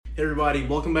Hey everybody,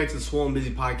 welcome back to the Swole and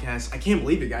Busy podcast. I can't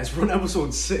believe it, guys. We're on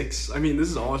episode 6. I mean, this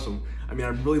is awesome. I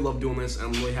really love doing this, and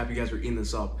I'm really happy you guys are eating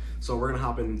this up. So we're gonna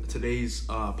hop in today's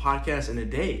podcast, and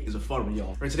today is a fun one,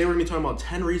 y'all. Right, today we're gonna be talking about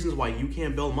 10 reasons why you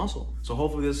can't build muscle. So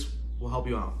hopefully this will help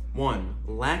you out. 1,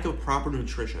 lack of proper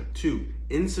nutrition. 2,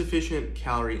 insufficient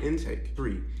calorie intake.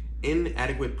 3,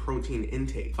 inadequate protein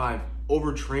intake. 5,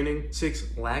 overtraining.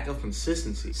 6, lack of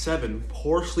consistency. 7,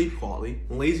 poor sleep quality,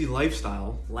 lazy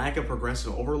lifestyle, lack of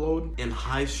progressive overload, and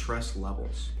high stress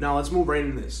levels. Now let's move right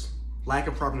into this. Lack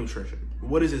of proper nutrition.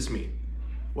 What does this mean?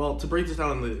 Well, to break this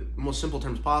down in the most simple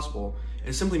terms possible,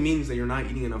 it simply means that you're not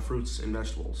eating enough fruits and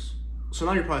vegetables. So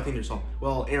now you're probably thinking to yourself,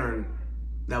 well, Aaron,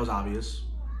 that was obvious.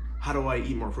 How do I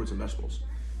eat more fruits and vegetables?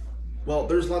 Well,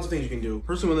 there's lots of things you can do.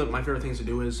 Personally, one of my favorite things to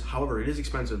do is, however, it is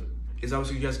expensive, is I would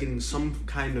suggest getting some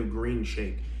kind of green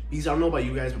shake. Because I don't know about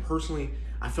you guys, but personally,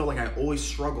 I felt like I always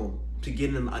struggled to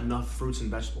get in enough fruits and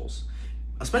vegetables.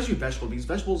 Especially vegetables, because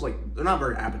vegetables, they're not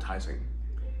very appetizing.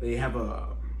 They have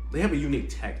a unique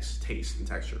taste and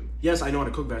texture. Yes, I know how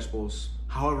to cook vegetables.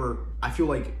 However, I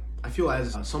feel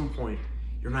as at some point,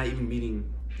 you're not even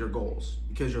meeting your goals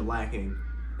because you're lacking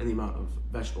in the amount of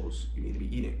vegetables you need to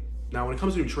be eating. Now, when it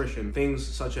comes to nutrition, things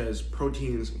such as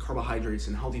proteins, carbohydrates,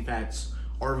 and healthy fats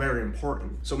are very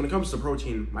important. So when it comes to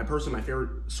protein, my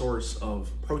favorite source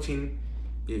of protein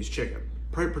is chicken.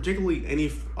 Particularly any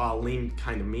lean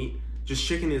kind of meat. Just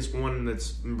chicken is one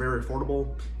that's very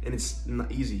affordable and it's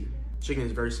not easy. Chicken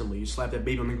is very simple. You slap that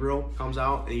baby on the grill, comes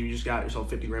out, and you just got yourself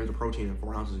 50 grams of protein and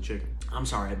 4 ounces of chicken. I'm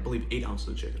sorry, I believe 8 ounces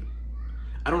of chicken.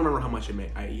 I don't remember how much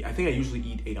I eat. I think I usually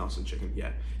eat 8 ounces of chicken,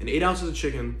 yeah. And 8 ounces of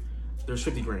chicken, there's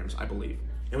 50 grams, I believe.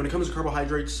 And when it comes to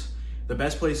carbohydrates, the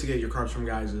best place to get your carbs from,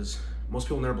 guys, is, most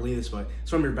people never believe this, but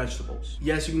it's from your vegetables.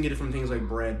 Yes, you can get it from things like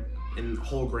bread and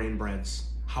whole grain breads.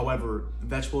 However,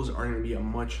 vegetables are going to be a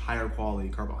much higher quality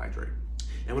carbohydrate.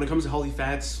 And when it comes to healthy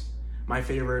fats, my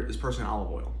favorite is personally olive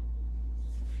oil.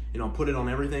 Put it on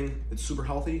everything. It's super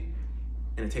healthy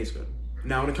and it tastes good.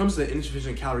 Now, when it comes to the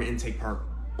insufficient calorie intake part,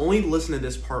 only listen to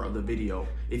this part of the video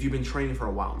if you've been training for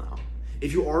a while now.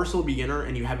 If you are still a beginner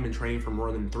and you haven't been training for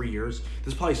more than 3 years,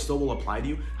 this probably still will apply to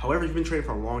you. However, if you've been training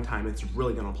for a long time, it's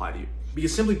really going to apply to you.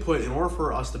 Because simply put, in order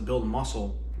for us to build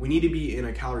muscle, we need to be in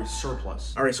a calorie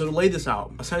surplus. All right, so to lay this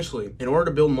out, essentially, in order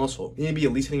to build muscle, you need to be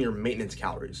at least hitting your maintenance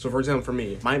calories. So for example, for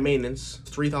me, my maintenance is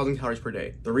 3,000 calories per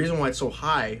day. The reason why it's so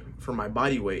high for my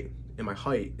body weight and my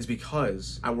height is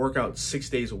because I work out 6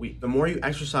 days a week. The more you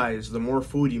exercise, the more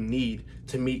food you need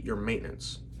to meet your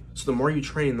maintenance. So the more you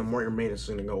train, the more your maintenance is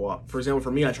going to go up. For example, for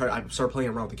me, I started playing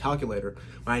around with the calculator.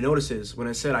 What I noticed is when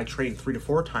I said I train 3 to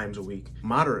 4 times a week,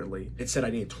 moderately, it said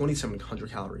I need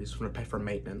 2,700 calories for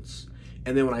maintenance.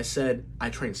 And then when I said I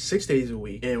train 6 days a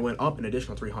week, and it went up an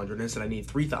additional 300, and it said I need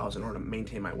 3,000 in order to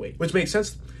maintain my weight. Which makes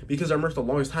sense because I remember for the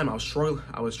longest time I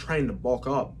was trying to bulk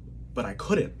up, but I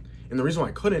couldn't. And the reason why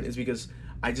I couldn't is because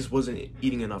I just wasn't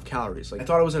eating enough calories. I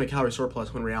thought I was in a calorie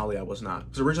surplus when in reality I was not.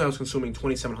 Because originally I was consuming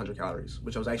 2,700 calories,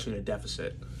 which I was actually in a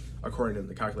deficit according to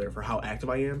the calculator for how active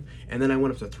I am. And then I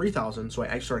went up to 3,000, so I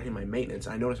actually started hitting my maintenance.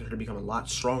 I noticed I started to become a lot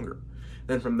stronger.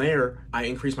 Then from there, I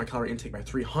increased my calorie intake by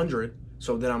 300,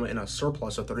 so then I'm in a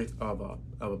surplus of about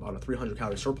a 300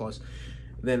 calorie surplus.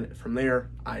 Then from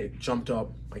there, I jumped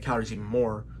up my calories even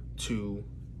more to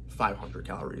 500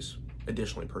 calories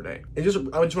additionally per day. And I just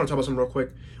want to talk about something real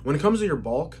quick. When it comes to your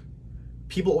bulk,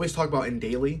 people always talk about in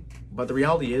daily, but the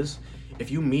reality is, if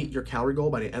you meet your calorie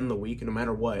goal by the end of the week, no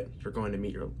matter what, you're going to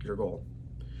meet your goal.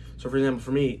 So for example,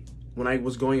 for me, when I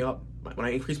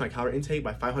increased my calorie intake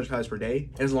by 500 calories per day,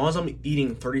 as long as I'm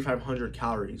eating 3,500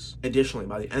 calories additionally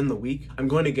by the end of the week, I'm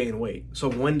going to gain weight. So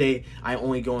if one day I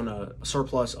only go in a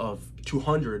surplus of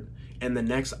 200, and the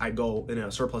next I go in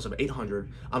a surplus of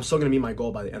 800, I'm still gonna meet my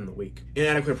goal by the end of the week.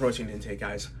 Inadequate protein intake,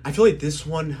 guys. I feel like this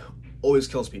one always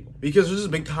kills people because there's this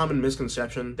big common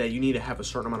misconception that you need to have a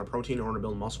certain amount of protein in order to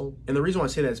build muscle. And the reason why I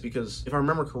say that is because if I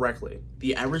remember correctly,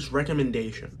 the average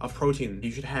recommendation of protein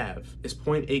you should have is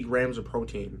 0.8 grams of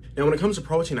protein. Now, when it comes to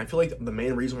protein, I feel like the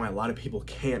main reason why a lot of people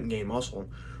can't gain muscle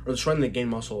or they're struggling to gain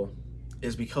muscle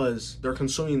is because they're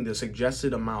consuming the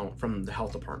suggested amount from the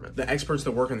health department. The experts that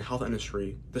work in the health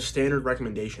industry, the standard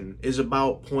recommendation is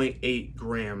about 0.8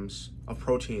 grams of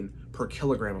protein per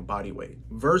kilogram of body weight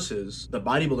versus the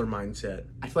bodybuilder mindset.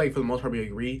 I feel like for the most part we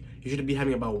agree, you should be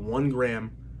having about 1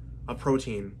 gram of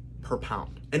protein per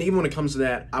pound. And even when it comes to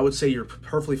that, I would say you're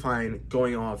perfectly fine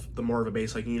going off the more of a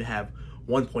base, like you need to have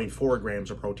 1.4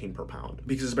 grams of protein per pound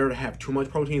because it's better to have too much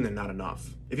protein than not enough.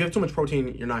 If you have too much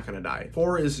protein, you're not going to die.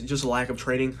 4 is just a lack of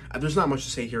training. There's not much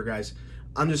to say here, guys.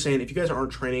 I'm just saying, if you guys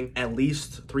aren't training at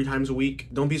least 3 times a week,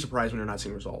 don't be surprised when you're not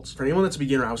seeing results. For anyone that's a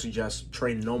beginner, I would suggest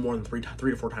train no more than 3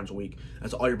 to 4 times a week.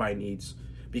 That's all your body needs,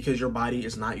 because your body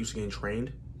is not used to getting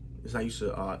trained. It's not used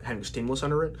to having stimulus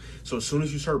under it. So as soon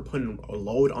as you start putting a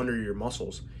load under your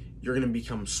muscles, you're going to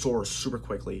become sore super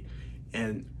quickly.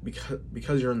 And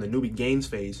because you're in the newbie gains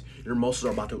phase, your muscles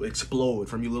are about to explode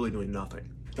from you literally doing nothing.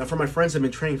 Now, for my friends that have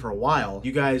been training for a while,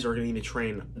 you guys are going to need to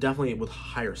train definitely with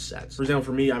higher sets. For example,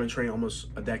 for me, I've been training almost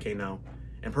a decade now.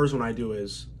 And personally, what I do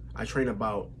is I train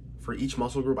for each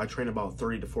muscle group, I train about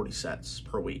 30 to 40 sets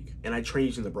per week. And I train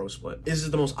using the bro split. Is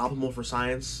it the most optimal for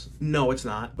science? No, it's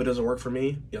not. But does it work for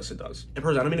me? Yes, it does. And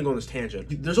personally, I don't mean to go on this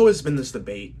tangent. There's always been this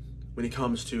debate when it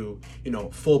comes to,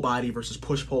 full body versus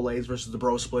push-pull legs versus the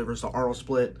bro split versus the Arnold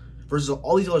split versus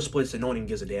all these other splits that no one even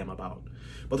gives a damn about.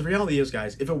 But the reality is,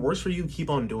 guys, if it works for you, keep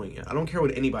on doing it. I don't care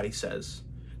what anybody says.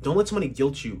 Don't let somebody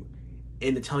guilt you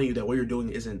into telling you that what you're doing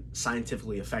isn't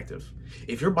scientifically effective.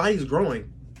 If your body's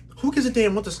growing, who gives a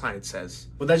damn what the science says?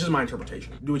 But that's just my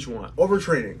interpretation. Do what you want.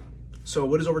 Overtraining. So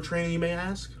what is overtraining, you may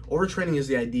ask? Overtraining is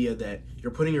the idea that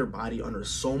you're putting your body under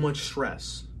so much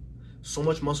stress, so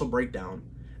much muscle breakdown,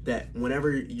 that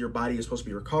whenever your body is supposed to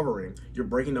be recovering, you're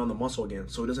breaking down the muscle again,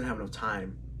 so it doesn't have enough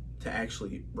time to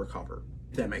actually recover.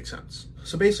 If that makes sense.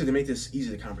 So basically, to make this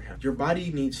easy to comprehend, your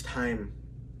body needs time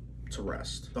to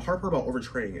rest. The hard part about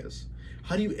overtraining is,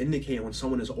 how do you indicate when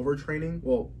someone is overtraining?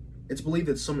 Well, it's believed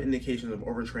that some indications of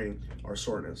overtraining are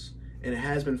soreness. And it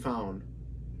has been found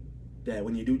that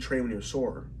when you do train when you're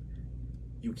sore,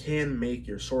 you can make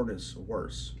your soreness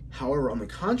worse. However, on the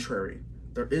contrary,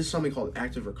 there is something called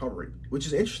active recovery, which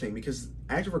is interesting because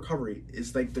active recovery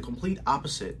is like the complete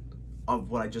opposite of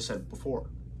what I just said before.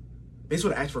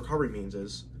 Basically, what active recovery means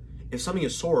is, if something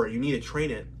is sore, you need to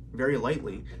train it very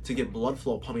lightly to get blood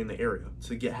flow pumping in the area,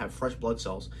 to have fresh blood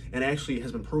cells, and actually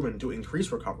has been proven to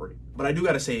increase recovery. But I do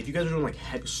gotta say, if you guys are doing like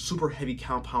super heavy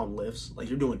compound lifts, like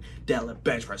you're doing deadlift,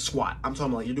 bench press, squat, I'm talking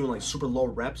about like you're doing like super low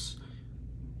reps,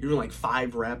 you're doing like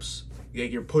 5 reps,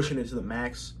 you're pushing it to the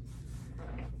max,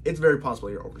 it's very possible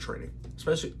you're overtraining.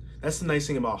 Especially, that's the nice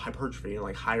thing about hypertrophy and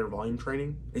like higher volume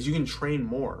training, is you can train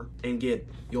more and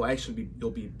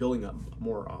you'll be building up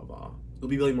more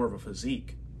of a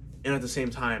physique, and at the same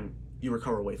time you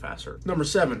recover way faster. Number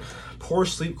 7, poor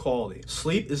sleep quality.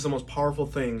 Sleep is the most powerful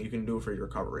thing you can do for your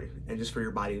recovery and just for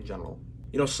your body in general.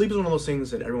 Sleep is one of those things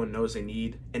that everyone knows they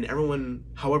need, and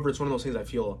however, it's one of those things I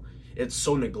feel it's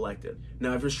so neglected.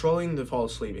 Now, if you're struggling to fall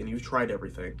asleep and you've tried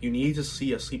everything, you need to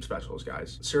see a sleep specialist,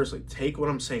 guys. Seriously, take what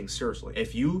I'm saying seriously.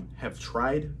 If you have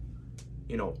tried,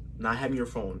 not having your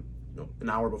phone, an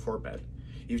hour before bed,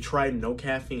 you've tried no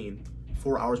caffeine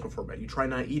 4 hours before bed, you tried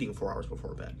not eating 4 hours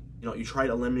before bed, you tried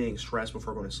eliminating stress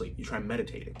before going to sleep, you tried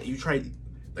meditating, you tried,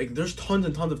 there's tons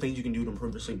and tons of things you can do to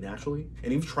improve your sleep naturally,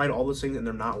 and you've tried all those things and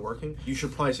they're not working, you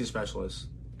should probably see a specialist,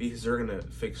 because they're gonna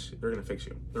fix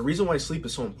you. The reason why sleep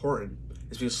is so important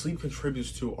is because sleep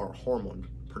contributes to our hormone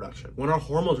production. When our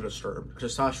hormones are disturbed,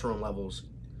 testosterone levels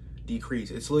decrease.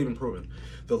 It's really been proven.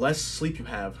 The less sleep you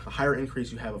have, the higher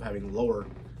increase you have of having lower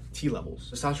T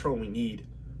levels. Testosterone we need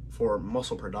for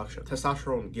muscle production.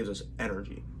 Testosterone gives us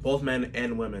energy. Both men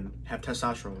and women have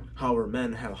testosterone. However,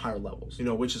 men have higher levels,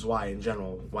 which is why, in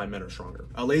general, why men are stronger.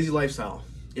 A lazy lifestyle.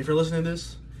 If you're listening to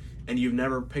this and you've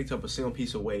never picked up a single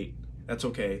piece of weight, that's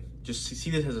okay. Just see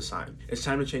this as a sign. It's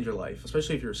time to change your life,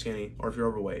 especially if you're skinny or if you're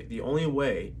overweight. The only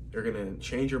way you're gonna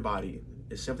change your body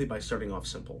is simply by starting off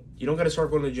simple. You don't gotta start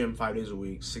going to the gym 5 days a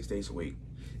week, 6 days a week.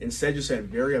 Instead, just set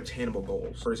very obtainable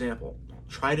goals. For example,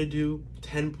 try to do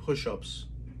 10 push-ups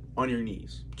on your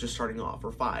knees, just starting off,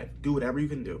 or 5. Do whatever you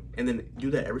can do. And then do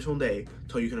that every single day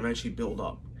until you can eventually build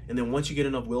up. And then once you get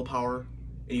enough willpower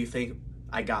and you think,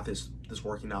 I got this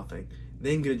working out thing,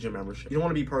 then get a gym membership. You don't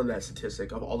want to be part of that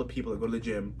statistic of all the people that go to the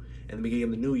gym in the beginning of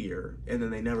the new year and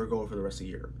then they never go for the rest of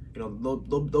the year.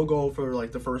 They'll go for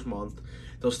like the first month,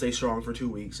 they'll stay strong for 2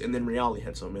 weeks, and then reality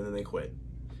hits them and then they quit.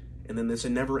 And then it's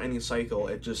a never-ending cycle.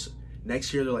 It just,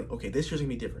 next year they're like, okay, this year's gonna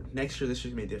be different. Next year, this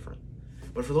year's gonna be different.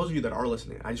 But for those of you that are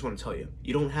listening, I just want to tell you,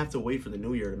 you don't have to wait for the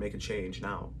new year to make a change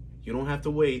now. You don't have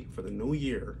to wait for the new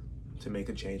year to make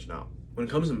a change now. When it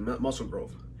comes to muscle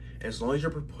growth, as long as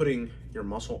you're putting your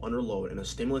muscle under load and a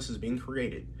stimulus is being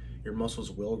created, your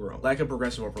muscles will grow. Lack of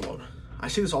progressive overload. I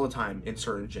see this all the time in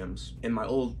certain gyms. In my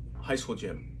old high school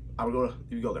gym,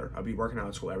 you go there, I'd be working out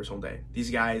at school every single day. These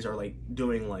guys are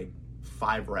doing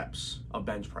 5 reps of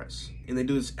bench press, and they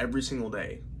do this every single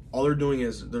day. All they're doing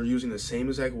is they're using the same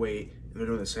exact weight, and they're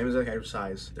doing the same exact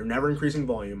exercise. They're never increasing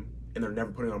volume, and they're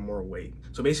never putting on more weight.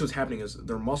 So basically what's happening is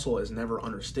their muscle is never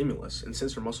under stimulus, and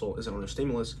since their muscle isn't under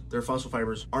stimulus, their muscle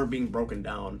fibers aren't being broken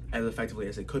down as effectively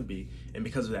as they could be, and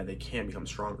because of that, they can't become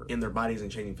stronger, and their body isn't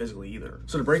changing physically either.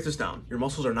 So to break this down, your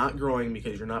muscles are not growing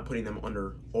because you're not putting them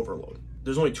under overload.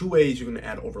 There's only two ways you can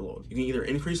add overload. You can either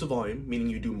increase the volume, meaning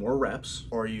you do more reps,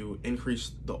 or you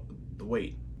increase the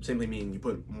weight, simply meaning you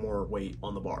put more weight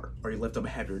on the bar, or you lift up a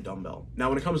heavier dumbbell. Now,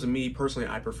 when it comes to me personally,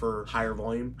 I prefer higher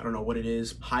volume. I don't know what it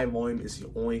is. High volume is the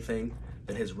only thing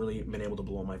that has really been able to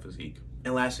blow my physique.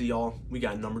 And lastly, y'all, we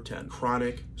got number 10,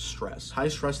 chronic stress. High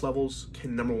stress levels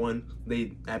can, number one,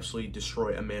 they absolutely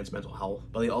destroy a man's mental health,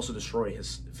 but they also destroy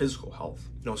his physical health.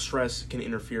 Stress can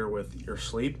interfere with your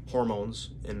sleep, hormones,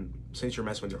 and since you're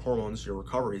messing with your hormones, your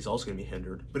recovery is also going to be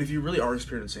hindered. But if you really are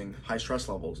experiencing high stress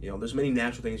levels, there's many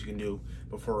natural things you can do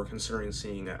before considering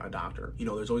seeing a doctor.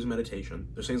 There's always meditation.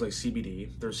 There's things like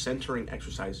CBD. There's centering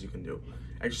exercises you can do.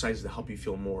 Exercises that help you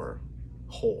feel more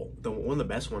whole. One of the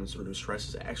best ones to reduce stress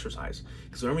is exercise.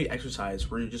 Because whenever we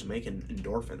exercise, we're just making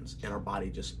endorphins, and our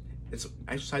body it's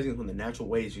exercising from the natural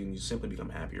ways you can simply become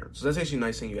happier. So that's actually a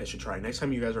nice thing you guys should try. Next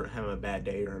time you guys are having a bad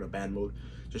day or in a bad mood,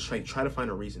 just try to find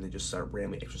a reason to just start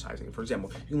randomly exercising. For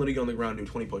example, you can literally go on the ground and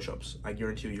do 20 push-ups. I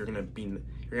guarantee you, you're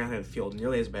gonna feel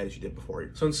nearly as bad as you did before.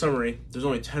 So in summary, there's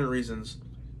only 10 reasons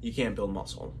you can't build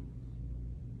muscle.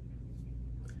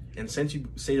 And since you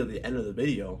stayed to the end of the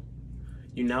video,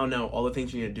 you now know all the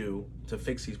things you need to do to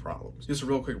fix these problems. Just a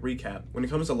real quick recap. When it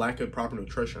comes to lack of proper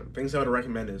nutrition, things I would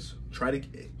recommend is try to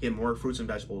get more fruits and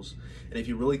vegetables. And if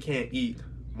you really can't eat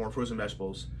more fruits and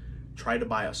vegetables, try to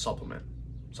buy a supplement,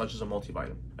 such as a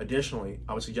multivitamin. Additionally,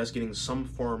 I would suggest getting some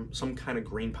kind of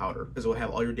green powder, because it will have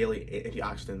all your daily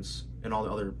antioxidants and all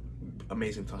the other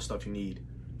amazing stuff you need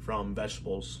from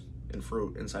vegetables and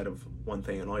fruit inside of one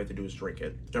thing, and all you have to do is drink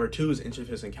it. Number 2 is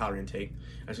insufficient calorie intake.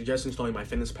 I suggest installing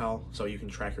MyFitnessPal so you can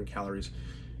track your calories.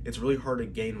 It's really hard to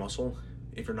gain muscle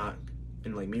if you're not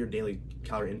in meet your daily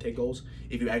calorie intake goals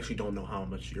if you actually don't know how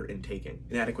much you're intaking.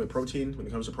 Inadequate protein. When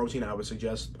it comes to protein, I would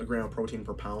suggest a gram of protein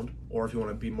per pound, or if you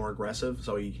want to be more aggressive,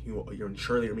 so you're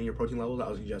ensure that you're meeting your protein levels, I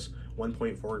would suggest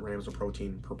 1.4 grams of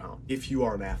protein per pound if you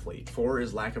are an athlete. 4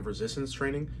 is lack of resistance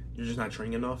training. You're just not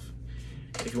training enough.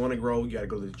 If you want to grow, you got to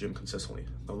go to the gym consistently.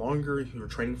 The longer you're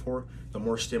training for, the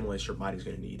more stimulus your body's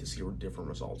going to need to see different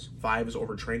results. 5 is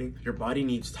overtraining. Your body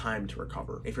needs time to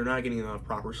recover. If you're not getting enough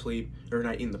proper sleep, you're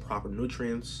not eating the proper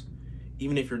nutrients,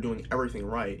 even if you're doing everything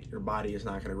right, your body is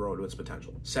not going to grow to its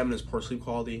potential. 7 is poor sleep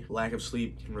quality. Lack of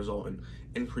sleep can result in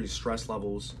increased stress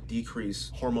levels,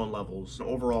 decreased hormone levels, and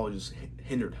overall just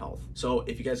hindered health. So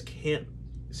if you guys can't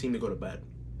seem to go to bed,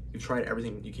 you've tried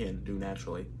everything you can do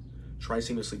naturally, try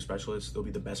seeing a sleep specialist. They'll be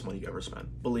the best money you ever spent.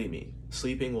 Believe me,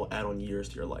 sleeping will add on years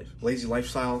to your life. Lazy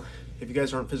lifestyle. If you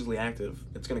guys aren't physically active,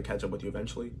 it's going to catch up with you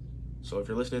eventually. So if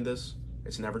you're listening to this,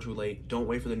 it's never too late. Don't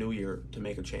wait for the new year to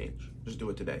make a change. Just do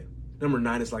it today. Number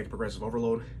 9 is progressive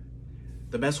overload.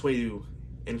 The best way to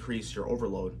increase your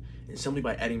overload is simply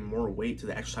by adding more weight to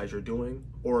the exercise you're doing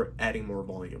or adding more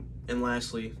volume. And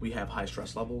lastly, we have high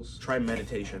stress levels. Try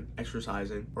meditation,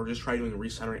 exercising, or just try doing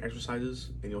recentering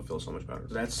exercises, and you'll feel so much better.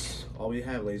 So that's all we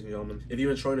have, ladies and gentlemen. If you've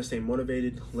been trying to stay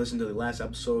motivated, listen to the last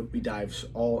episode. We dive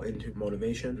all into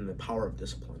motivation and the power of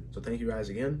discipline. So thank you guys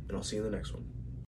again, and I'll see you in the next one.